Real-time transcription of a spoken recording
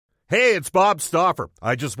Hey, it's Bob Stauffer.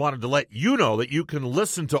 I just wanted to let you know that you can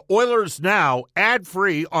listen to Oilers Now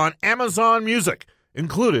ad-free on Amazon Music,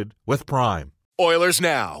 included with Prime. Oilers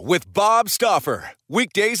Now with Bob Stauffer.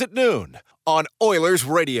 Weekdays at noon on Oilers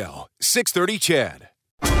Radio, 630 CHED.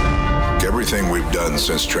 Everything we've done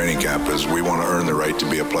since training camp is we want to earn the right to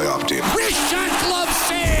be a playoff team. Wrist shot, glove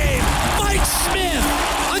save! Mike Smith,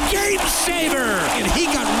 a game saver! And he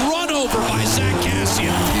got run over by Zach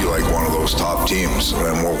Kassian. Be like one of those top teams,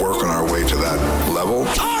 and we're working our way to that level.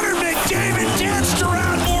 Connor McDavid danced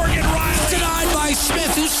around Morgan Riley. Denied by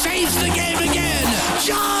Smith, who saves the game again.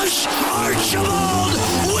 Josh Archibald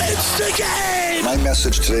wins the game! My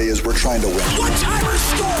message today is we're trying to win. One-timer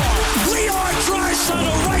score! Leon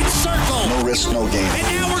Draisaitl, right circle! No risk, no game. And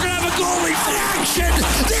now we're going to have a goalie in action!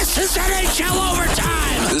 This is NHL overtime!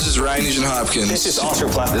 This is Ryan Nugent-Hopkins. This is Oscar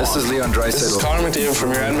Platt. This is Leon Draisaitl. This is Connor McDavid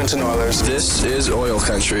from your Edmonton Oilers. This is Oil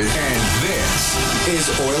Country. And this is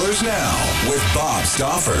Oilers Now with Bob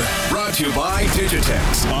Stauffer. Brought to you by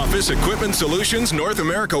Digitex. Office Equipment Solutions North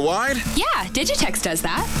America wide? Yeah, Digitex does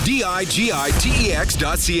that. digitex.ca.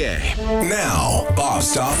 Now, Bob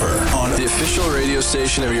Stauffer on The official radio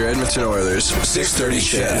station of your Edmonton Oilers, 630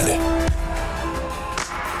 CHED.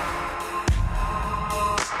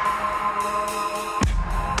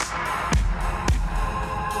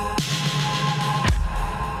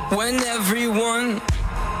 When everyone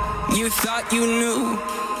you thought you knew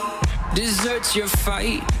deserts your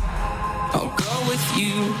fight, I'll go with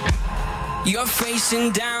you. You're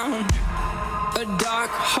facing down a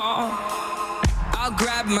dark hall, I'll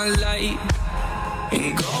grab my light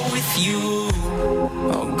and go with you.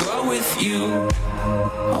 I'll go with you.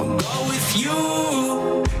 I'll go with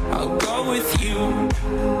you. I'll go with you.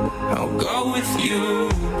 I'll go with you.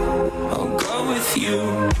 I'll go with you.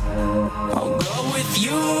 I'll go with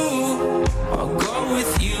you. I'll go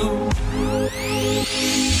with you.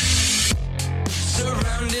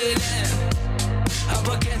 Surrounded and up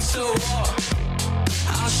against the wall,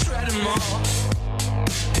 I'll shred them all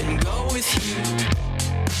and go with you.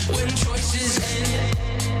 When choices end,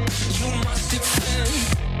 you must defend.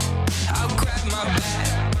 I'll grab my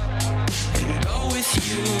bag and go with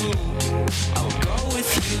you. I'll go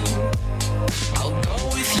with you. I'll go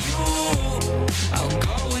with you. I'll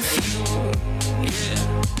go with you. Yeah.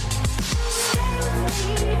 Stay with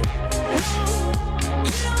me. No,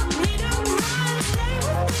 you don't need to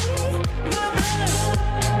run. Stay with me, my brother.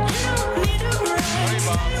 You don't need to run. Hey,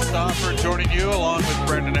 Bob Stauffer joining you along with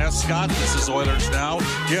Brendan Escott. This is Oilers Now.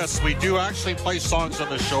 Yes, we do actually play songs on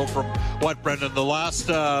the show from, Brendan, the last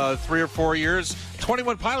 3 or 4 years?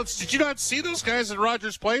 21 Pilots. Did you not see those guys at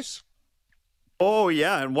Rogers Place? Oh,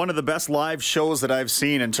 yeah, and one of the best live shows that I've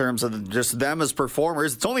seen in terms of just them as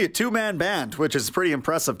performers. It's only a two-man band, which is pretty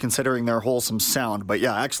impressive considering their wholesome sound. But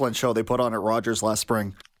yeah, excellent show they put on at Rogers last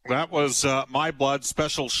spring. That was My Blood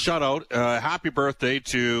special shutout. Happy birthday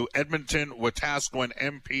to Edmonton Wetaskiwin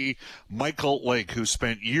MP Michael Lake, who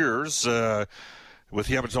spent years with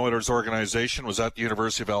the Edmonton Oilers organization, was at the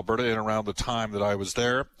University of Alberta in around the time that I was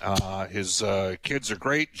there. His kids are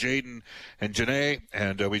great, Jaden and Janae,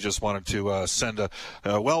 and we just wanted to send a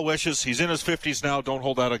well wishes. He's in his 50s now. Don't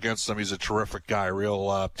hold that against him. He's a terrific guy,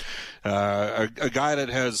 a guy that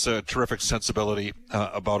has a terrific sensibility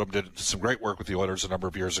about him. Did some great work with the Oilers a number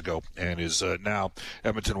of years ago and is now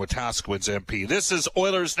Edmonton Wetaskiwin's MP. This is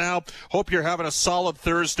Oilers Now. Hope you're having a solid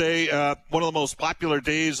Thursday, one of the most popular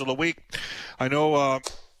days of the week. I know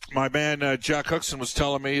my man Jack Hookson was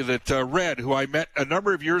telling me that Red, who I met a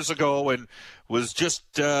number of years ago and was just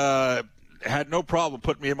had no problem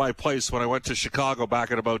putting me in my place when I went to Chicago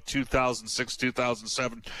back in about 2006,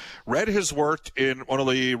 2007. Red has worked in one of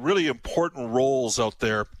the really important roles out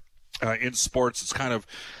there in sports. It's kind of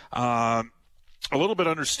a little bit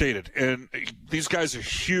understated, and these guys are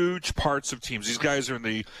huge parts of teams. These guys are in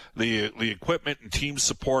the equipment and team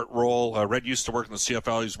support role. Red used to work in the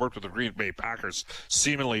CFL. He's worked with the Green Bay Packers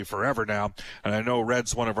seemingly forever now, and I know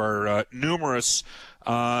Red's one of our numerous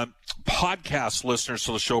podcast listeners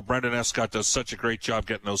to the show. Brendan Escott does such a great job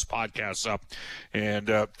getting those podcasts up, and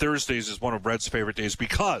Thursdays is one of Red's favorite days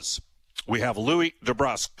because we have Louis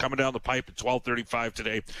DeBrusk coming down the pipe at 12:35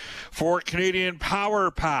 today for Canadian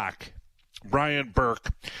Power Pack. Brian Burke.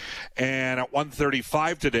 And at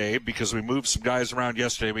 1:35 today, because we moved some guys around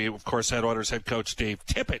yesterday, we, of course, had Oilers head coach Dave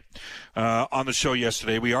Tippett on the show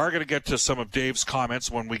yesterday. We are going to get to some of Dave's comments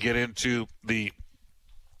when we get into the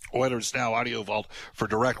Oilers Now audio vault for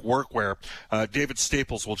direct workwear. David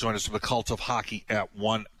Staples will join us from the Cult of Hockey at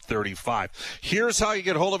 1:30. 635. Here's how you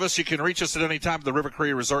get hold of us. You can reach us at any time at the River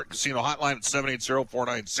Cree Resort Casino hotline at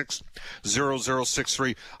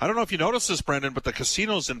 780-496-0063. I don't know if you noticed this, Brendan, but the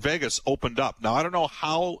casinos in Vegas opened up. Now, I don't know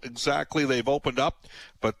how exactly they've opened up,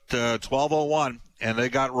 but 12:01, and they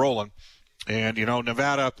got rolling. And, you know,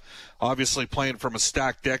 Nevada obviously playing from a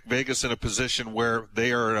stacked deck. Vegas in a position where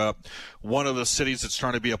they are one of the cities that's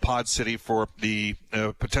trying to be a pod city for the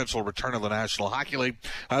potential return of the National Hockey League.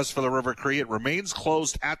 As for the River Cree, it remains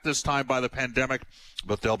closed at this time by the pandemic,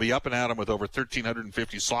 but they'll be up and at 'em with over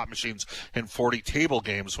 1,350 slot machines and 40 table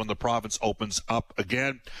games when the province opens up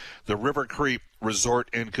again. The River Cree Resort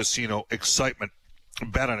and Casino excitement.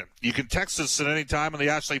 Bet on it. You can text us at any time on the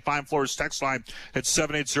Ashley Fine Floors text line at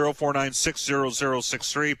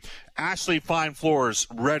 780-496-0063. Ashley Fine Floors,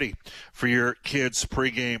 ready for your kids'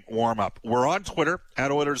 pregame warm-up. We're on Twitter, at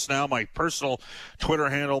Oilers Now. My personal Twitter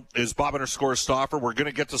handle is Bob_Stauffer. We're going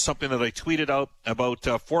to get to something that I tweeted out about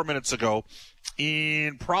 4 minutes ago.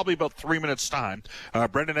 In probably about 3 minutes' time,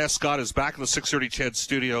 Brendan Escott is back in the 630 CHED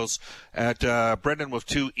studios at Brendan with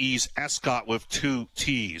 2 E's, Escott with 2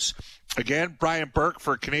 T's. Again, Brian Burke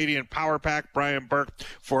for Canadian Power Pack. Brian Burke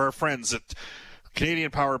for our friends at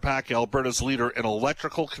Canadian Power Pack, Alberta's leader in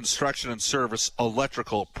electrical construction and service,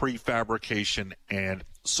 electrical prefabrication, and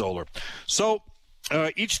solar. So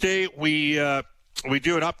each day we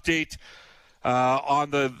do an update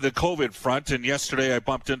on the COVID front, and yesterday I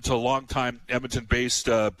bumped into a longtime Edmonton-based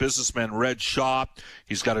businessman, Red Shaw.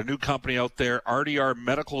 He's got a new company out there, RDR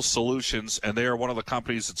Medical Solutions, and they are one of the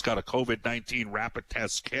companies that's got a COVID-19 rapid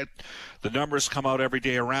test kit. The numbers come out every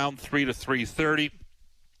day around 3 to 3:30.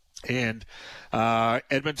 And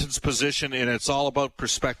Edmonton's position, and it's all about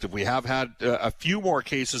perspective. We have had a few more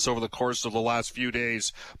cases over the course of the last few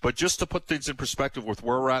days, but just to put things in perspective with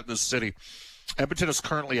where we're at in the city, Edmonton is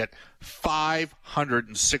currently at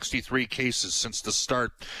 563 cases since the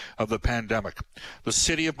start of the pandemic. The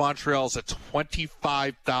city of Montreal is at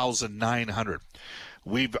 25,900.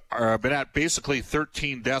 We've been at basically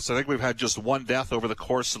 13 deaths. I think we've had just one death over the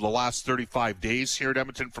course of the last 35 days here at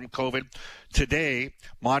Edmonton from COVID. Today,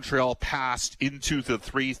 Montreal passed into the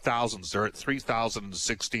 3,000s. They're at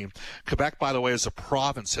 3,016. Quebec, by the way, as a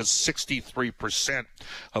province, has 63%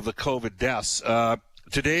 of the COVID deaths.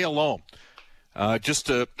 Today alone,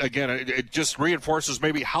 it just reinforces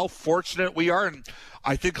maybe how fortunate we are. And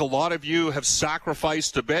I think a lot of you have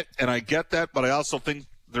sacrificed a bit, and I get that, but I also think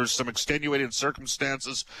there's some extenuating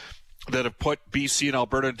circumstances that have put BC and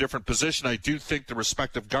Alberta in a different position. I do think the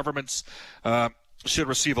respective governments should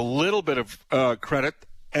receive a little bit of credit,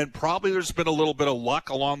 and probably there's been a little bit of luck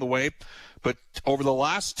along the way. But over the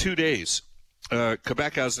last 2 days,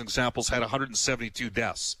 Quebec, as an example, has had 172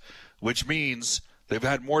 deaths, which means they've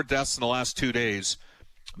had more deaths in the last 2 days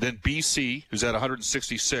than BC, who's at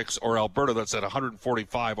 166, or Alberta, that's at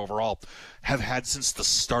 145 overall, have had since the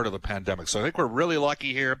start of the pandemic. So I think we're really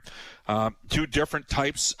lucky here. 2 different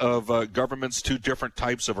types of governments, 2 different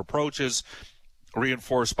types of approaches,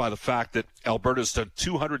 reinforced by the fact that Alberta's done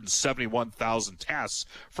 271,000 tests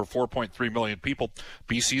for 4.3 million people.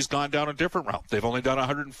 BC's gone down a different route. They've only done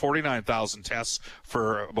 149,000 tests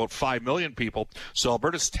for about 5 million people. So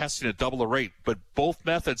Alberta's testing at double the rate. But both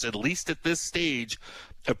methods, at least at this stage,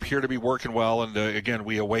 appear to be working well. And again,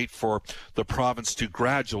 we await for the province to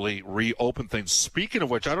gradually reopen things. Speaking of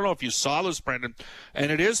which, I don't know if you saw this, Brendan,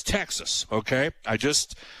 and it is Texas, okay?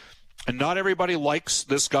 And not everybody likes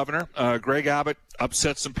this governor. Greg Abbott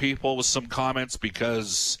upset some people with some comments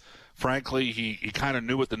because, frankly, he kind of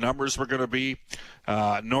knew what the numbers were going to be.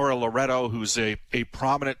 Nora Loretto, who's a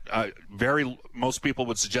prominent, most people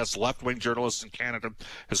would suggest left-wing journalist in Canada,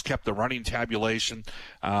 has kept the running tabulation.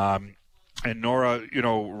 And Nora,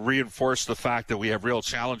 reinforced the fact that we have real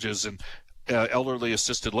challenges in elderly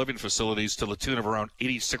assisted living facilities to the tune of around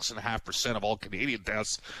 86.5% of all Canadian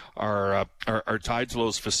deaths are tied to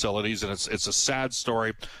those facilities. And it's a sad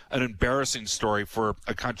story, an embarrassing story for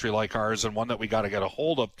a country like ours, and one that we got to get a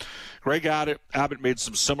hold of. Greg Abbott made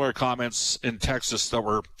some similar comments in Texas that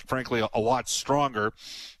were, frankly, a lot stronger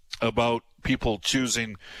about people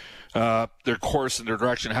choosing their course and their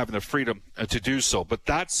direction, having the freedom to do so. But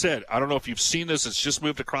that said, I don't know if you've seen this. It's just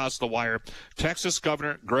moved across the wire. Texas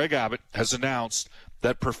Governor Greg Abbott has announced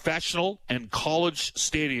that professional and college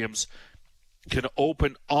stadiums can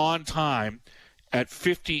open on time at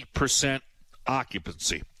 50%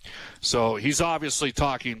 occupancy. So he's obviously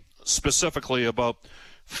talking specifically about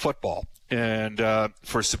football and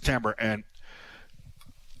for September. And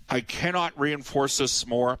I cannot reinforce this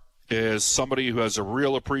more. Is somebody who has a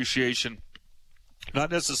real appreciation, not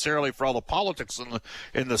necessarily for all the politics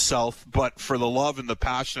in the South, but for the love and the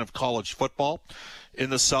passion of college football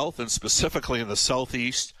in the South, and specifically in the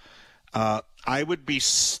Southeast. I would be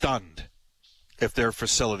stunned if their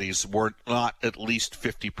facilities were not at least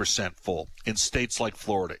 50% full in states like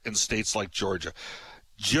Florida, in states like Georgia,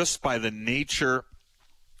 just by the nature,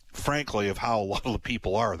 frankly, of how a lot of the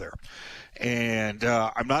people are there. And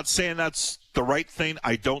I'm not saying that's the right thing.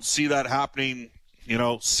 I don't see that happening,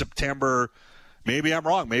 September. Maybe I'm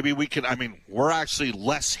wrong. Maybe we're actually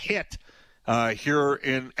less hit here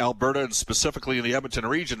in Alberta and specifically in the Edmonton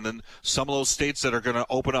region than some of those states that are going to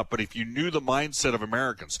open up. But if you knew the mindset of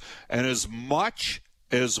Americans, and as much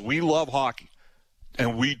as we love hockey,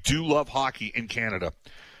 and we do love hockey in Canada,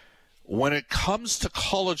 when it comes to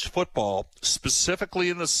college football, specifically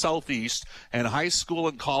in the Southeast, and high school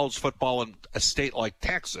and college football in a state like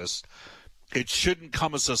Texas, it shouldn't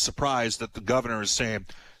come as a surprise that the governor is saying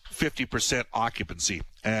 50% occupancy.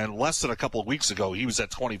 And less than a couple of weeks ago, he was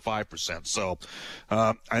at 25%. So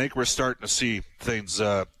I think we're starting to see things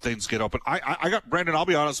get open. I got, Brendan, I'll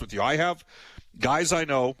be honest with you. I have guys I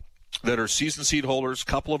know that are season seat holders. A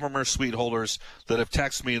couple of them are suite holders that have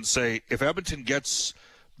texted me and say, if Edmonton gets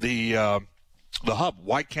the hub,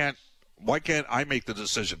 why can't I make the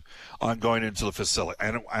decision on going into the facility?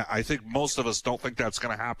 And I think most of us don't think that's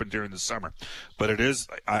going to happen during the summer. But it is.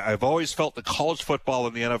 I've always felt that college football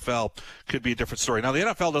and the NFL could be a different story. Now, the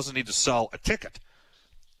NFL doesn't need to sell a ticket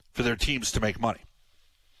for their teams to make money.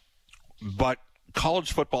 But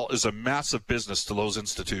college football is a massive business to those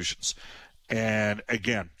institutions. And,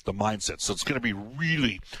 again, the mindset. So it's going to be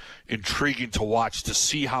really intriguing to watch to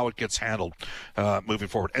see how it gets handled moving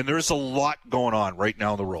forward. And there's a lot going on right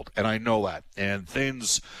now in the world, and I know that. And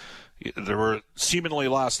there were seemingly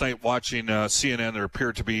last night watching CNN, there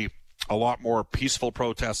appeared to be a lot more peaceful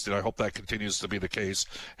protesting. I hope that continues to be the case,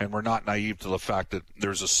 and we're not naive to the fact that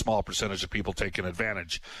there's a small percentage of people taking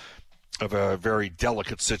advantage of a very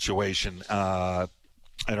delicate situation and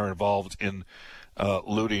are involved in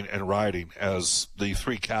looting and rioting, as the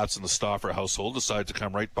three cats in the Stauffer household decide to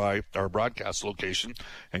come right by our broadcast location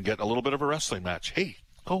and get a little bit of a wrestling match. Hey,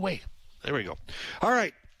 go away. There we go. All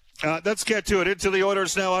right. Let's get to it. Into the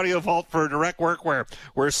Oilers Now audio vault for Direct Workwear,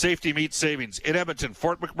 where safety meets savings. In Edmonton,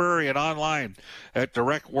 Fort McMurray, and online at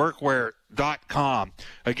directworkwear.com.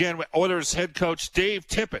 Again, Oilers head coach Dave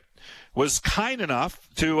Tippett was kind enough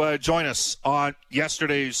to join us on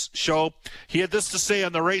yesterday's show. He had this to say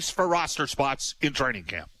on the race for roster spots in training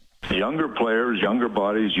camp. Younger players, younger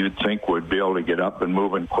bodies, you'd think would be able to get up and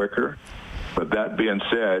moving quicker. But that being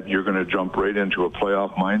said, you're going to jump right into a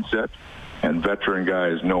playoff mindset. And veteran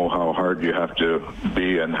guys know how hard you have to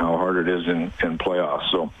be and how hard it is in playoffs.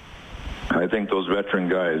 So I think those veteran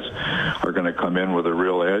guys are going to come in with a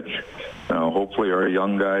real edge. Hopefully our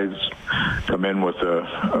young guys come in with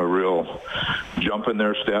a real jump in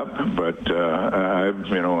their step. But,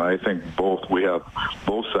 I think we have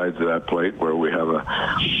both sides of that plate, where we have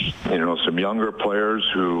some younger players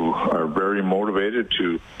who are very motivated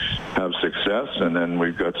to have success. And then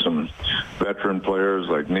we've got some veteran players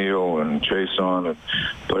like Neil and Chason and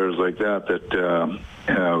players like that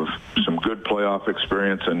have some good playoff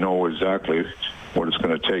experience and know exactly what it's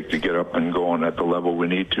going to take to get up and going at the level we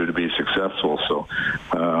need to be successful. So,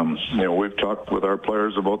 we've talked with our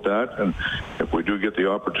players about that, and if we do get the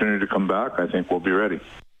opportunity to come back, I think we'll be ready.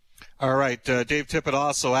 All right. Dave Tippett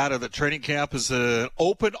also added that training camp is an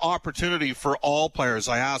open opportunity for all players.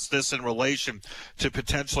 I asked this in relation to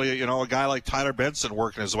potentially, a guy like Tyler Benson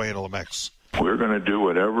working his way into the mix. We're going to do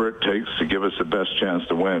whatever it takes to give us the best chance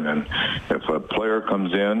to win. And if a player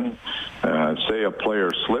comes in, say a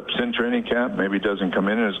player slips in training camp, maybe doesn't come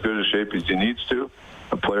in as good a shape as he needs to,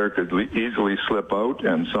 a player could easily slip out,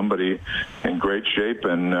 and somebody in great shape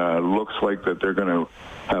and looks like that they're going to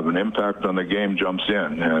have an impact on the game jumps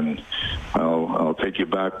in. And I'll take you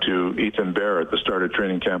back to Ethan Bear at the start of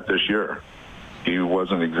training camp this year. He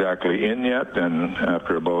wasn't exactly in yet, and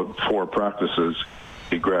after about 4 practices,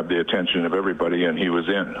 he grabbed the attention of everybody, and he was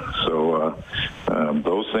in. So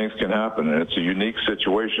those things can happen, and it's a unique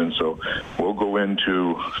situation. So we'll go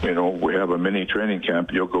into, we have a mini training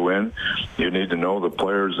camp. You'll go in. You need to know the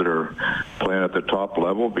players that are playing at the top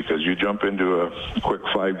level, because you jump into a quick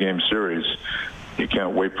 5-game series, you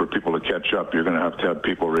can't wait for people to catch up. You're going to have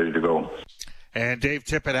people ready to go. And Dave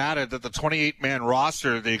Tippett added that the 28-man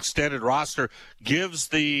roster, the extended roster, gives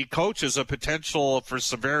the coaches a potential for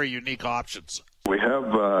some very unique options. We have,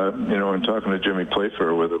 in talking to Jimmy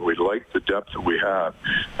Playfair with it, we like the depth that we have.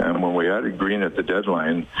 And when we added Green at the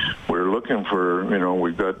deadline, we're looking for,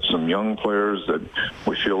 we've got some young players that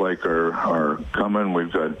we feel like are coming.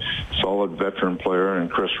 We've got solid veteran player in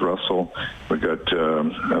Chris Russell. We've got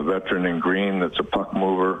a veteran in Green that's a puck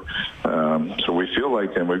mover. So we feel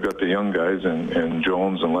like, and we've got the young guys in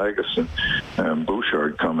Jones and Lagus and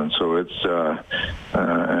Bouchard coming. So it's,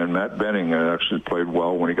 and Matt Benning actually played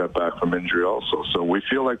well when he got back from injury also. So we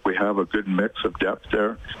feel like we have a good mix of depth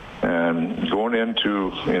there. And going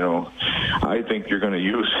into, I think you're going to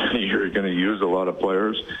use a lot of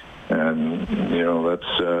players. And, that's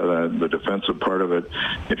the defensive part of it.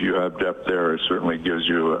 If you have depth there, it certainly gives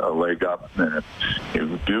you a leg up. And if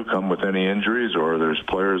you do come with any injuries or there's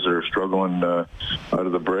players that are struggling out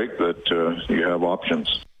of the break, that you have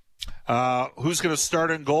options. Who's going to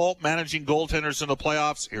start in goal, managing goaltenders in the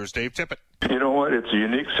playoffs? Here's Dave Tippett. You know what? It's a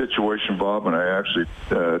unique situation, Bob, and I actually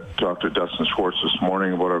talked to Dustin Schwartz this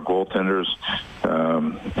morning about our goaltenders,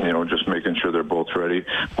 just making sure they're both ready.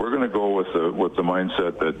 We're going to go with the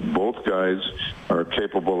mindset that both guys are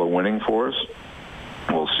capable of winning for us.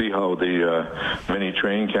 We'll see how the mini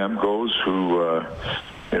training camp goes, who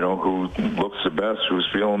looks the best, who's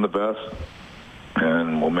feeling the best.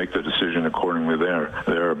 And we'll make the decision accordingly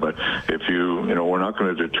there. But if we're not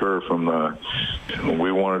going to deter from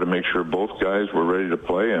we wanted to make sure both guys were ready to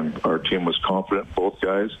play, and our team was confident, both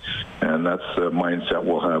guys, and that's the mindset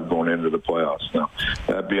we'll have going into the playoffs. Now,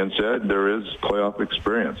 that being said, there is playoff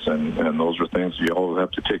experience, and those are things you always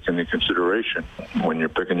have to take into consideration when you're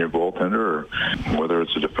picking your goaltender, or whether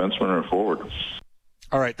it's a defenseman or a forward.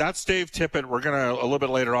 All right, that's Dave Tippett. We're going to, a little bit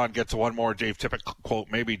later on, get to one more Dave Tippett quote,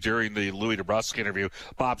 maybe during the Louis DeBrusque interview.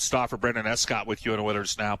 Bob Stauffer, Brendan Escott with you on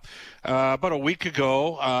Oilers Now. About a week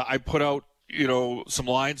ago, I put out, some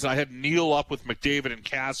lines. I had Neil up with McDavid and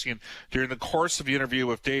Kassian. During the course of the interview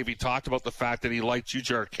with Dave, he talked about the fact that he liked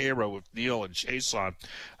Jujhar Khaira with Neil and Chiasson.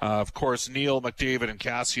 Of course, Neil, McDavid, and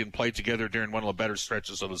Kassian played together during one of the better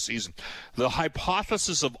stretches of the season. The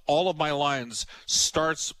hypothesis of all of my lines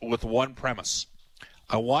starts with one premise.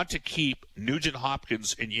 I want to keep Nugent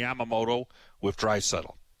Hopkins and Yamamoto with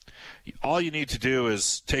Draisaitl. All you need to do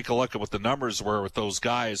is take a look at what the numbers were with those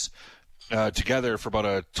guys together for about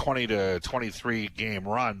a 20 to 23 game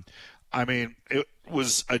run. I mean, it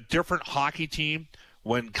was a different hockey team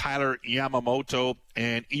when Kailer Yamamoto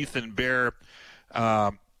and Ethan Bear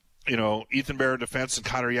Ethan Bear in defense and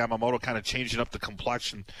Kailer Yamamoto kind of changing up the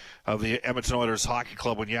complexion of the Edmonton Oilers Hockey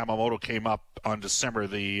Club when Yamamoto came up on December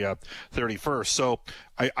the 31st. So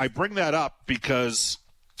I bring that up because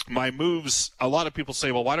my moves, a lot of people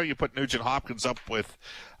say, well, why don't you put Nugent Hopkins up with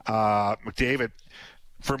McDavid?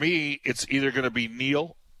 For me, it's either going to be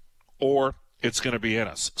Neil or it's going to be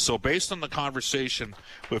Ennis. So based on the conversation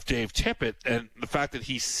with Dave Tippett and the fact that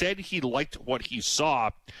he said he liked what he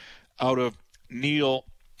saw out of Neil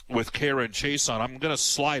with Khaira and Chiasson, I'm going to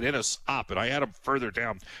slide Ennis up, and I had him further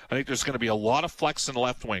down. I think there's going to be a lot of flex in the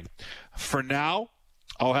left wing. For now,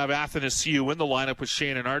 I'll have Athanasiou in the lineup with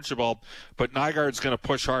Shane and Archibald, but Nygaard's going to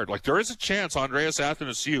push hard. Like, there is a chance Andreas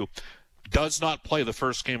Athanasiou does not play the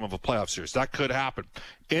first game of a playoff series. That could happen.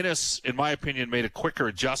 Ennis, in my opinion, made a quicker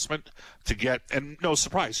adjustment to get, and no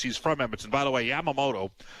surprise, he's from Edmonton. By the way,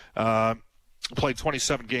 Yamamoto played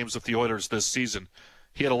 27 games with the Oilers this season.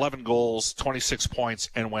 He had 11 goals, 26 points,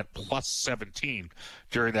 and went plus 17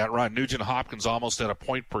 during that run. Nugent Hopkins almost at a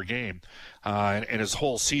point per game, and his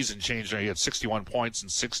whole season changed. He had 61 points in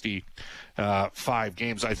 65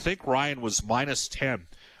 games. I think Ryan was minus 10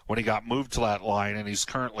 when he got moved to that line, and he's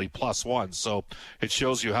currently plus 1. So it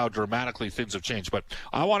shows you how dramatically things have changed. But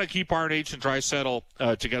I want to keep RNH and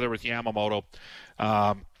Draisaitl together with Yamamoto.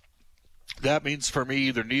 That means for me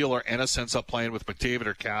either Neil or Ennis ends up playing with McDavid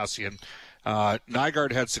or Kassian.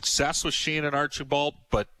 Nygaard had success with Shane and Archibald,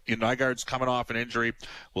 but Nygaard's coming off an injury.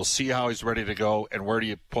 We'll see how he's ready to go, and where do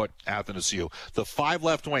you put Athanasiou? The five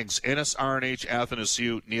left wings, Ennis, RNH,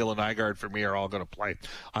 Athanasiou, Neil, and Nygaard for me are all going to play.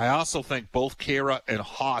 I also think both Khaira and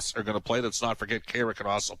Haas are going to play. Let's not forget Khaira can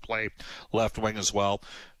also play left wing as well.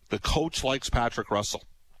 The coach likes Patrick Russell.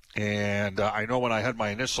 And I know when I had my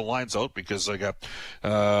initial lines out, because I got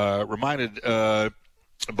reminded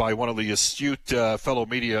by one of the astute fellow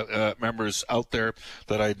media members out there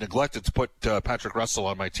that I neglected to put Patrick Russell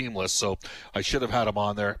on my team list, so I should have had him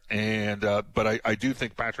on there. And but I do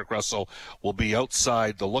think Patrick Russell will be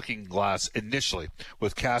outside the looking glass initially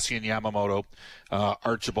with Kassian, Yamamoto,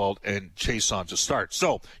 Archibald, and Chiasson to start.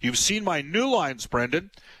 So you've seen my new lines,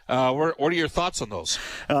 Brendan. What are your thoughts on those?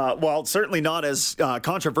 Well, certainly not as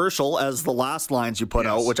controversial as the last lines you put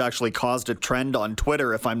out, which actually caused a trend on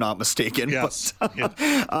Twitter, if I'm not mistaken. Yes.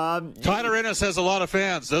 Tyler Ennis has a lot of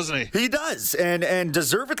fans, doesn't he? He does, and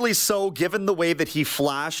deservedly so, given the way that he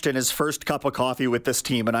flashed in his first cup of coffee with this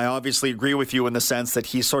team. And I obviously agree with you in the sense that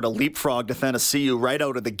he sort of leapfrogged Athanasiou right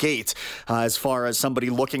out of the gate as far as somebody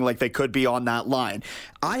looking like they could be on that line.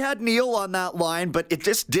 I had Neil on that line, but it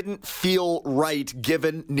just didn't feel right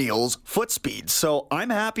given Neil's foot speed. So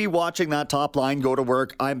I'm happy watching that top line go to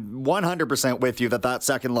work. I'm 100% with you that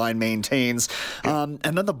second line maintains. And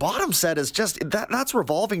then the bottom set is just, that's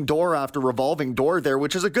revolving door after revolving door there,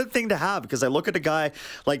 which is a good thing to have, because I look at a guy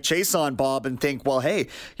like Chason, Bob, and think, well, hey,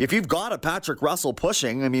 if you've got a Patrick Russell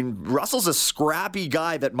pushing, I mean, Russell's a scrappy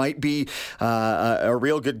guy that might be a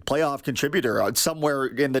real good playoff contributor somewhere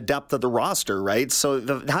in the depth of the roster, right?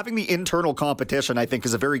 So having the internal competition, I think,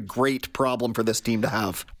 is a very great problem for this team to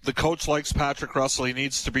have. The coach likes Patrick Russell. He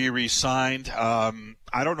needs to be re-signed.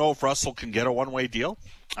 I don't know if Russell can get a one-way deal.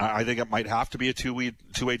 I think it might have to be a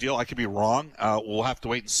two-way deal. I could be wrong. We'll have to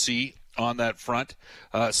wait and see on that front.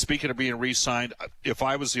 Speaking of being re-signed, if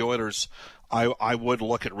I was the Oilers, I would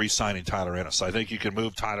look at re-signing Tyler Ennis. I think you can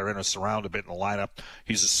move Tyler Ennis around a bit in the lineup.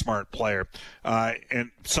 He's a smart player.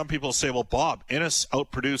 And some people say, well, Bob, Ennis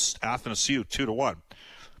outproduced Athanasiou 2-1.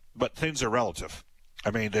 But things are relative.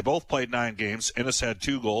 I mean, they both played 9 games. Ennis had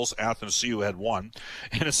 2 goals. Athanasiou had 1.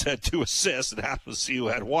 Ennis had 2 assists, and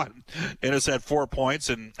Athanasiou had 1. Ennis had 4 points,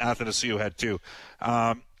 and Athanasiou had 2.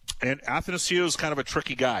 And Athanasiou is kind of a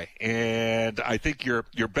tricky guy. And I think your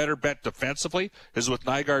better bet defensively is with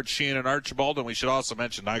Nygaard, Sheehan, and Archibald. And we should also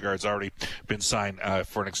mention Nygaard's already been signed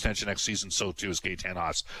for an extension next season. So, too, is Gaetan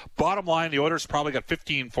Haas. Bottom line, the Oilers probably got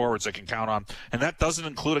 15 forwards they can count on. And that doesn't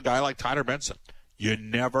include a guy like Tyler Benson. You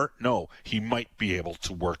never know. He might be able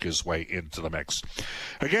to work his way into the mix.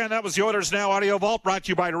 Again, that was the Oilers Now Audio Vault, brought to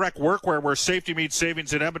you by Direct Workwear, where safety meets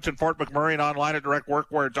savings in Edmonton, Fort McMurray, and online at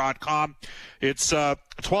directworkwear.com. It's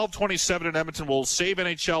 12:27 in Edmonton. We'll save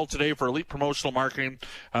NHL today for elite promotional marketing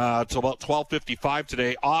till about 12:55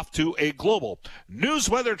 today. Off to a global news,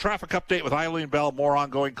 weather, traffic update with Eileen Bell. More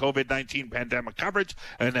ongoing COVID-19 pandemic coverage.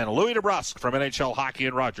 And then Louis DeBrusque from NHL Hockey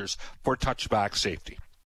and Rogers for Touchback Safety.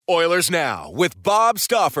 Oilers Now with Bob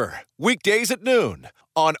Stauffer. Weekdays at noon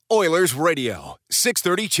on Oilers Radio,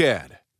 630 CHED.